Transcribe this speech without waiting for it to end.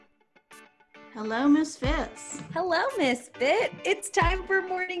Hello, Miss Fitz. Hello, Miss Fit. It's time for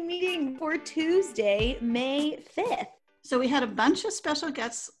morning meeting for Tuesday, May 5th. So we had a bunch of special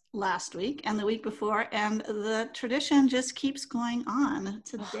guests last week and the week before, and the tradition just keeps going on.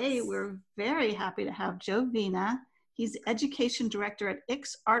 Today, we're very happy to have Joe Vina. He's Education Director at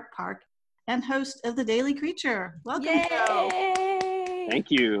Ix Art Park and host of The Daily Creature. Welcome, Yay! Joe.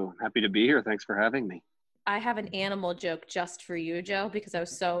 Thank you. Happy to be here. Thanks for having me. I have an animal joke just for you, Joe, because I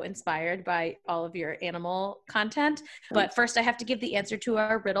was so inspired by all of your animal content. But first, I have to give the answer to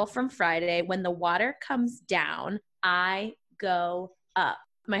our riddle from Friday. When the water comes down, I go up.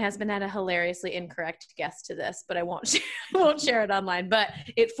 My husband had a hilariously incorrect guess to this, but I won't share it online. But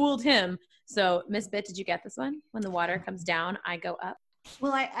it fooled him. So, Miss Bit, did you get this one? When the water comes down, I go up.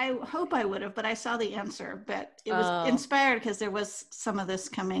 Well, I hope I would have, but I saw the answer. But it was inspired because there was some of this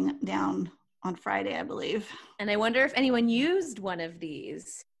coming down on Friday, I believe. And I wonder if anyone used one of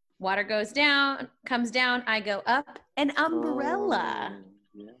these. Water goes down, comes down, I go up. An umbrella.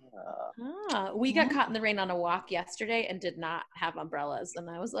 We got caught in the rain on a walk yesterday and did not have umbrellas. And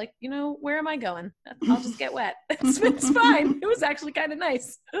I was like, where am I going? I'll just get wet. It's fine. It was actually kind of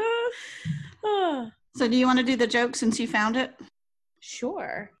nice. So do you want to do the joke since you found it?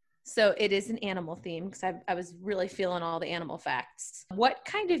 Sure. So it is an animal theme because I was really feeling all the animal facts. What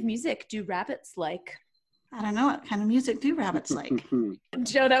kind of music do rabbits like? I don't know. What kind of music do rabbits like?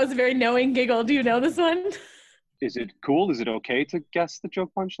 Joe, that was a very knowing giggle. Do you know this one? Is it cool? Is it okay to guess the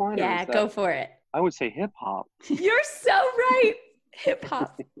joke punchline? Yeah, go for it. I would say hip hop. You're so right. Hip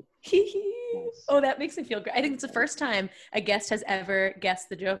hop. Oh, that makes me feel great. I think it's the first time a guest has ever guessed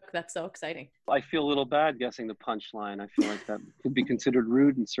the joke. That's so exciting. I feel a little bad guessing the punchline. I feel like that could be considered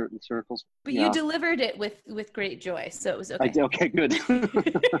rude in certain circles. But you delivered it with great joy, so it was okay. Okay, good.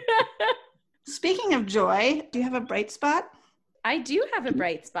 Speaking of joy, do you have a bright spot? I do have a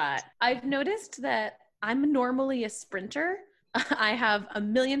bright spot. I've noticed that I'm normally a sprinter. I have a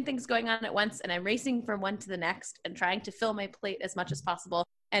million things going on at once, and I'm racing from one to the next and trying to fill my plate as much as possible.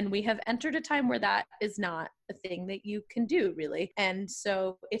 And we have entered a time where that is not a thing that you can do, really. And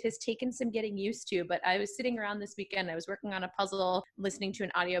so it has taken some getting used to. But I was sitting around this weekend. I was working on a puzzle, listening to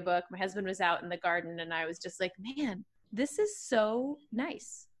an audiobook. My husband was out in the garden, and I was just like, man, this is so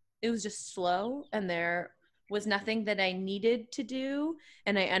nice. It was just slow, and there was nothing that I needed to do.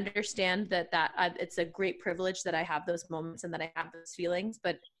 And I understand that it's a great privilege that I have those moments and that I have those feelings,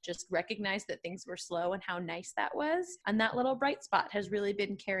 but just recognize that things were slow and how nice that was. And that little bright spot has really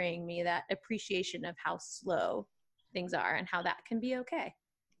been carrying me, that appreciation of how slow things are and how that can be okay.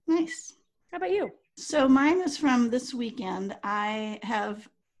 Nice. How about you? So mine is from this weekend. I have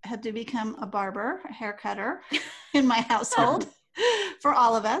had to become a barber, a hair cutter in my household for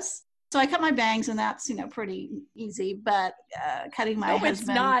all of us. So I cut my bangs, and that's, pretty easy, but cutting my husband. It's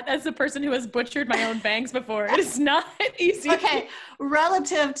not. As a person who has butchered my own bangs before, it is not easy. Okay,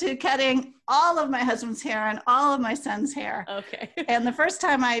 relative to cutting all of my husband's hair and all of my son's hair. Okay. And the first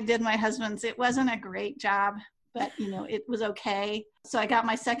time I did my husband's, it wasn't a great job, but, it was okay. So I got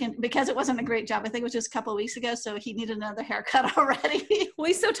my second, because it wasn't a great job. I think it was just a couple of weeks ago, so he needed another haircut already. Well,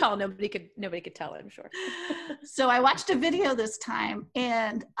 he's so tall, nobody could tell, I'm sure. So I watched a video this time,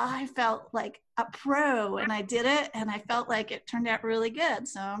 and I felt like a pro, and I did it, and I felt like it turned out really good.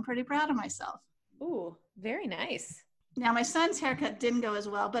 So I'm pretty proud of myself. Ooh, very nice. Now, my son's haircut didn't go as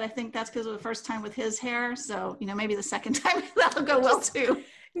well, but I think that's because it was the first time with his hair. So, maybe the second time that'll go well too.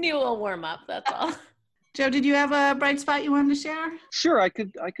 New will warm up, that's all. Joe, did you have a bright spot you wanted to share? Sure, I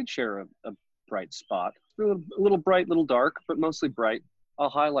could share a bright spot. A little bright, little dark, but mostly bright. I'll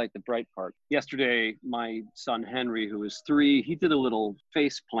highlight the bright part. Yesterday, my son Henry, who is 3, he did a little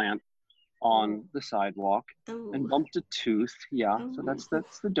face plant on the sidewalk and bumped a tooth. Yeah, so that's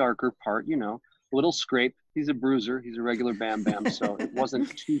the darker part, A little scrape. He's a bruiser. He's a regular Bam Bam, so it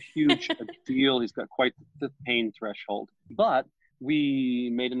wasn't too huge a deal. He's got quite the pain threshold. But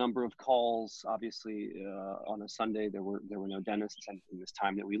we made a number of calls. Obviously, on a Sunday, there were no dentists, and in this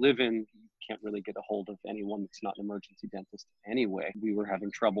time that we live in, you can't really get a hold of anyone that's not an emergency dentist anyway. We were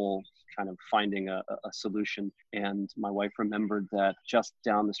having trouble kind of finding a solution, and my wife remembered that just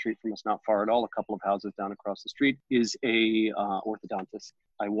down the street from us, not far at all, a couple of houses down across the street, is a orthodontist.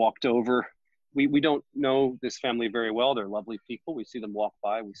 I walked over. We don't know this family very well. They're lovely people. We see them walk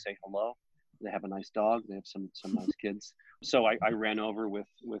by. We say hello. They have a nice dog. They have some nice kids. So I ran over with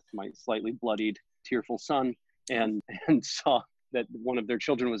my slightly bloodied, tearful son and saw that one of their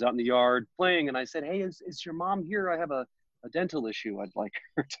children was out in the yard playing. And I said, hey, is your mom here? I have a a dental issue I'd like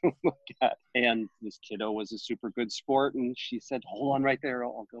her to look at. And this kiddo was a super good sport. And she said, hold on right there.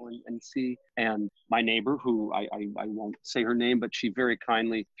 I'll go and see. And my neighbor, who I won't say her name, but she very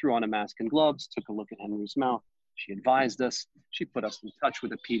kindly threw on a mask and gloves, took a look at Henry's mouth. She advised us. She put us in touch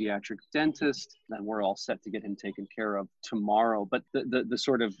with a pediatric dentist, and we're all set to get him taken care of tomorrow. But the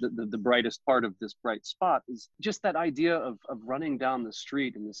sort of the brightest part of this bright spot is just that idea of running down the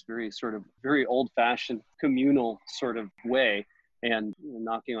street in this very old-fashioned communal sort of way, and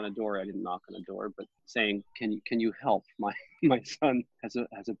knocking on a door. I didn't knock on a door, but saying, can you help? My son has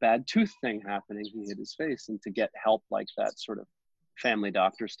a bad tooth thing happening. He hit his face, and to get help like that, sort of family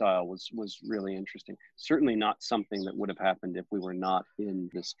doctor style, was really interesting. Certainly not something that would have happened if we were not in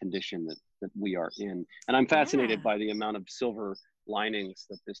this condition that we are in. And I'm fascinated by the amount of silver linings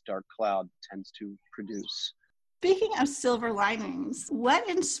that this dark cloud tends to produce. Speaking of silver linings, what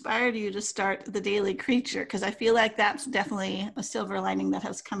inspired you to start The Daily Creature? Because I feel like that's definitely a silver lining that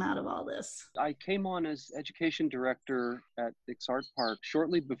has come out of all this. I came on as education director at Dick's Art Park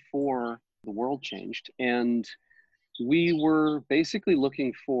shortly before the world changed. And we were basically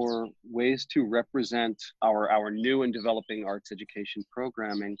looking for ways to represent our new and developing arts education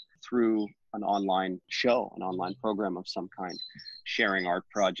programming through an online show, an online program of some kind, sharing art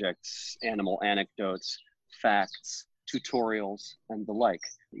projects, animal anecdotes, facts, tutorials, and the like.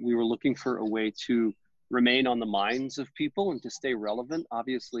 We were looking for a way to remain on the minds of people and to stay relevant.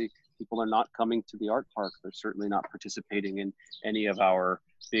 Obviously, people are not coming to the art park. They're certainly not participating in any of our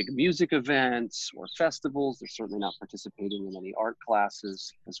big music events or festivals. They're certainly not participating in any art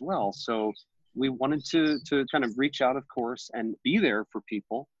classes as well. So we wanted to kind of reach out, of course, and be there for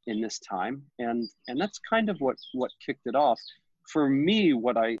people in this time. And that's kind of what kicked it off. For me,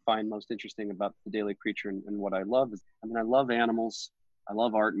 what I find most interesting about The Daily Creature and what I love is, I love animals. I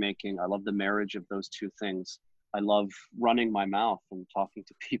love art making. I love the marriage of those two things. I love running my mouth and talking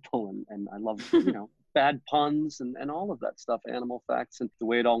to people, and I love, bad puns and all of that stuff, animal facts, and the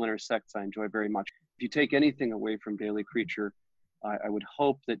way it all intersects, I enjoy very much. If you take anything away from Daily Creature, I would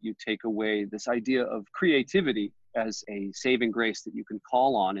hope that you take away this idea of creativity as a saving grace that you can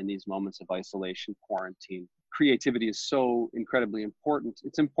call on in these moments of isolation, quarantine. Creativity is so incredibly important.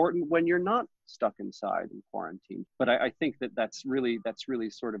 It's important when you're not stuck inside in quarantine. But I think that's really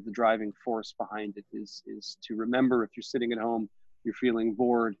sort of the driving force behind it is to remember, if you're sitting at home, you're feeling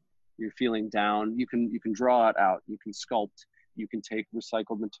bored, you're feeling down, you can draw it out, you can sculpt, you can take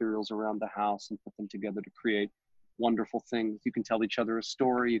recycled materials around the house and put them together to create wonderful things. You can tell each other a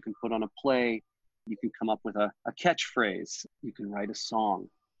story, you can put on a play, you can come up with a catchphrase, you can write a song.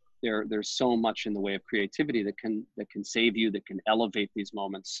 There's so much in the way of creativity that can save you, that can elevate these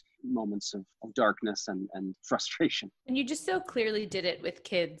moments of darkness and frustration. And you just so clearly did it with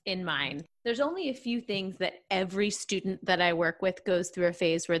kids in mind. There's only a few things that every student that I work with goes through a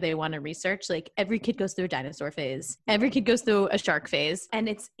phase where they want to research. Like every kid goes through a dinosaur phase. Every kid goes through a shark phase. And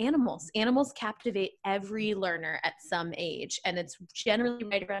it's animals. Animals captivate every learner at some age. And it's generally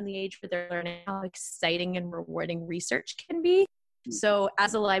right around the age where they're learning how exciting and rewarding research can be. So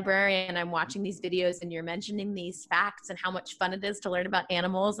as a librarian, I'm watching these videos and you're mentioning these facts and how much fun it is to learn about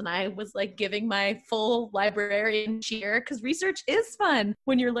animals. And I was like giving my full librarian cheer, because research is fun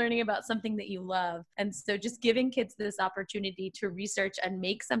when you're learning about something that you love. And so just giving kids this opportunity to research and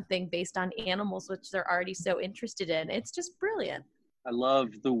make something based on animals, which they're already so interested in, it's just brilliant. I love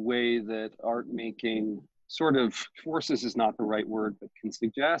the way that art making sort of forces is not the right word, but can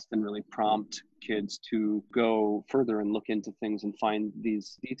suggest and really prompt kids to go further and look into things and find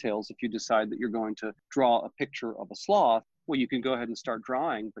these details. If you decide that you're going to draw a picture of a sloth, well, you can go ahead and start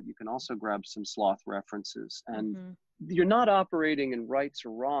drawing, but you can also grab some sloth references. And you're not operating in rights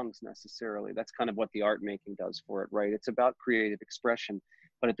or wrongs necessarily. That's kind of what the art making does for it, right? It's about creative expression.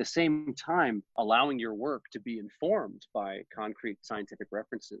 But at the same time, allowing your work to be informed by concrete scientific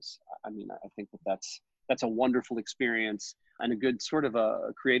references. I think that's a wonderful experience and a good sort of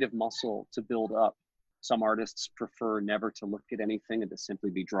a creative muscle to build up. Some artists prefer never to look at anything and to simply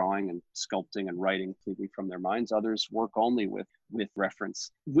be drawing and sculpting and writing completely from their minds. Others work only with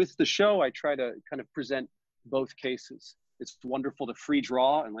reference. With the show, I try to kind of present both cases. It's wonderful to free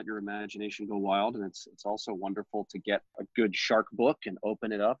draw and let your imagination go wild. And it's also wonderful to get a good shark book and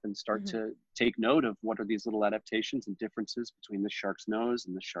open it up and start to take note of what are these little adaptations and differences between the shark's nose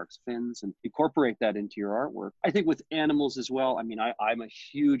and the shark's fins and incorporate that into your artwork. I think with animals as well, I'm a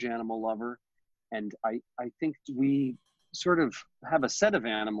huge animal lover. And I think we sort of have a set of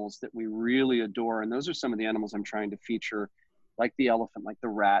animals that we really adore. And those are some of the animals I'm trying to feature, like the elephant, like the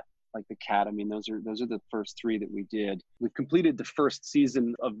rat, like the cat. I mean, those are the first 3 that we did. We've completed the first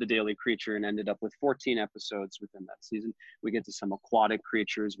season of The Daily Creature and ended up with 14 episodes within that season. We get to some aquatic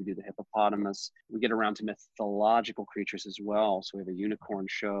creatures. We do the hippopotamus. We get around to mythological creatures as well. So we have a unicorn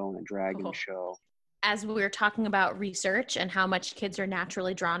show and a dragon show. As we were talking about research and how much kids are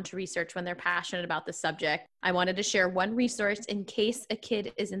naturally drawn to research when they're passionate about the subject, I wanted to share one resource in case a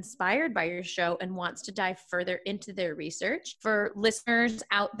kid is inspired by your show and wants to dive further into their research. For listeners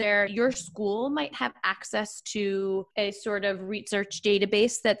out there, your school might have access to a sort of research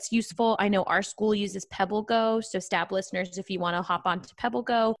database that's useful. I know our school uses PebbleGo, so STAB listeners, if you want to hop onto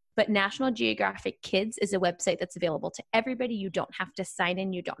PebbleGo. But National Geographic Kids is a website that's available to everybody. You don't have to sign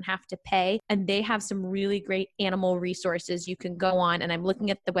in. You don't have to pay. And they have some really great animal resources you can go on. And I'm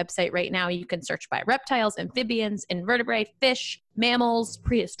looking at the website right now. You can search by reptiles, amphibians, invertebrate, fish, mammals,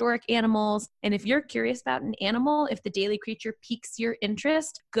 prehistoric animals. And if you're curious about an animal, if the Daily Creature piques your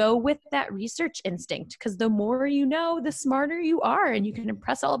interest, go with that research instinct, because the more you know, the smarter you are, and you can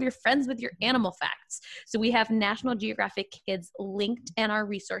impress all of your friends with your animal facts. So we have National Geographic Kids linked in our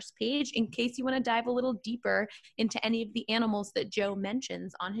resource page in case you want to dive a little deeper into any of the animals that Joe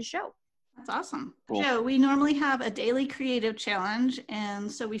mentions on his show. That's awesome. Cool. Joe, we normally have a daily creative challenge,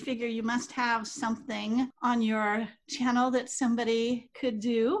 and so we figure you must have something on your channel that somebody could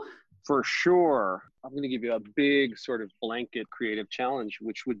do. For sure. I'm going to give you a big sort of blanket creative challenge,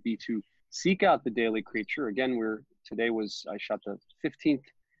 which would be to seek out the Daily Creature. Again, I shot the 15th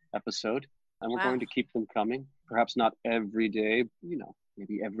episode, and we're going to keep them coming. Perhaps not every day,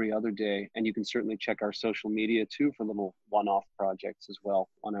 maybe every other day. And you can certainly check our social media too for little one-off projects as well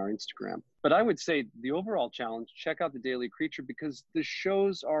on our Instagram. But I would say the overall challenge, check out the Daily Creature, because the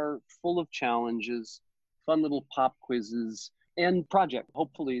shows are full of challenges, fun little pop quizzes, and project.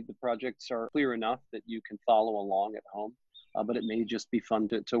 Hopefully the projects are clear enough that you can follow along at home. But it may just be fun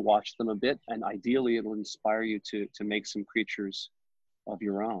to watch them a bit. And ideally it'll inspire you to make some creatures of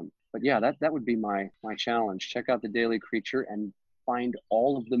your own. But yeah, that would be my challenge. Check out the Daily Creature and find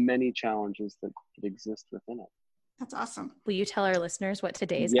all of the many challenges that exist within it. That's awesome. Will you tell our listeners what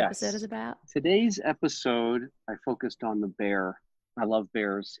today's episode is about? Today's episode, I focused on the bear. I love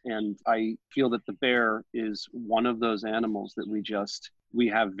bears, and I feel that the bear is one of those animals that we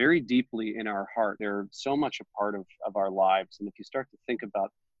have very deeply in our heart. They're so much a part of our lives. And if you start to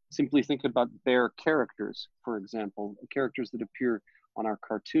simply think about bear characters, for example, characters that appear on our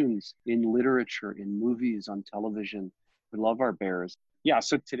cartoons, in literature, in movies, on television. We love our bears. Yeah,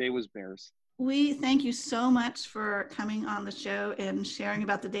 so today was bears. We thank you so much for coming on the show and sharing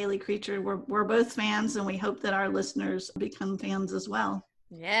about the Daily Creature. We're both fans, and we hope that our listeners become fans as well.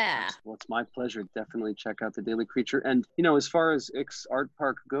 Yeah. Well, it's my pleasure. Definitely check out the Daily Creature. And, as far as Ix Art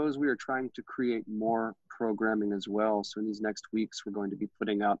Park goes, we are trying to create more programming as well. So in these next weeks, we're going to be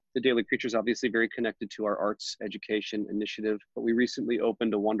putting out the Daily Creature is obviously very connected to our arts education initiative, but we recently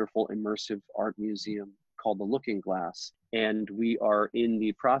opened a wonderful immersive art museum called The Looking Glass. And we are in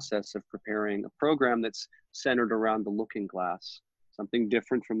the process of preparing a program that's centered around the Looking Glass, something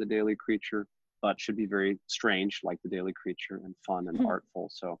different from the Daily Creature, but should be very strange like the Daily Creature and fun and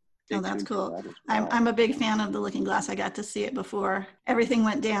artful. So that's cool. I'm a big fan of the Looking Glass. I got to see it before everything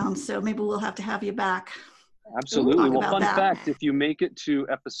went down. So maybe we'll have to have you back. Absolutely. Well, fun fact, if you make it to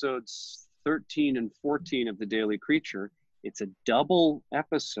episodes 13 and 14 of the Daily Creature, it's a double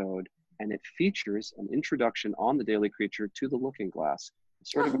episode, and it features an introduction on the Daily Creature to the Looking Glass.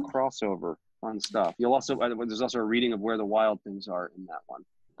 It's sort of a crossover, fun stuff. There's also a reading of Where the Wild Things Are in that one.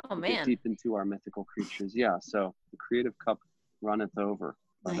 Oh, man. Get deep into our mythical creatures. Yeah, so the creative cup runneth over.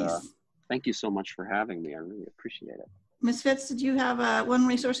 But, nice. Thank you so much for having me. I really appreciate it. Ms. Fitz, did you have one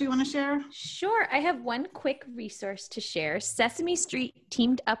resource you want to share? Sure. I have one quick resource to share. Sesame Street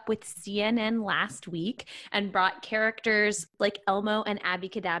teamed up with CNN last week and brought characters like Elmo and Abby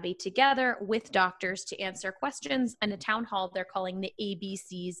Cadabby together with doctors to answer questions in a town hall they're calling the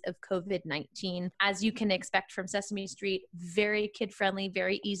ABCs of COVID-19. As you can expect from Sesame Street, very kid-friendly,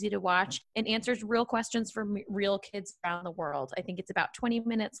 very easy to watch, and answers real questions from real kids around the world. I think it's about 20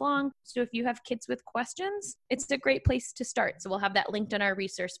 minutes long. So if you have kids with questions, it's a great place to start. So we'll have that linked on our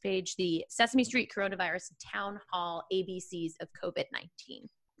resource page, the Sesame Street Coronavirus Town Hall ABCs of COVID-19.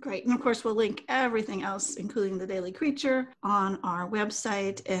 Great. And of course, we'll link everything else, including the Daily Creature, on our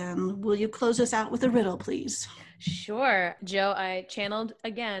website. And will you close us out with a riddle, please? Sure. Joe, I channeled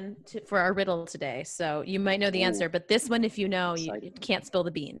again for our riddle today. So you might know the answer, but this one, if you know, you can't spill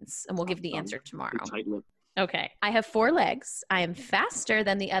the beans. And we'll give the answer tomorrow. Okay. I have 4 legs. I am faster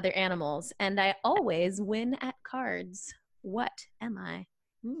than the other animals, and I always win at cards. What am I?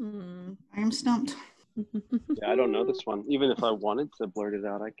 I am stumped. Yeah, I don't know this one. Even if I wanted to blurt it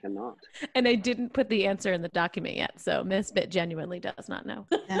out, I cannot. And I didn't put the answer in the document yet, so Miss Bit genuinely does not know.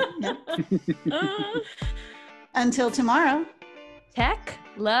 Yeah. Until tomorrow. Tech,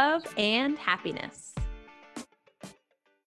 love, and happiness.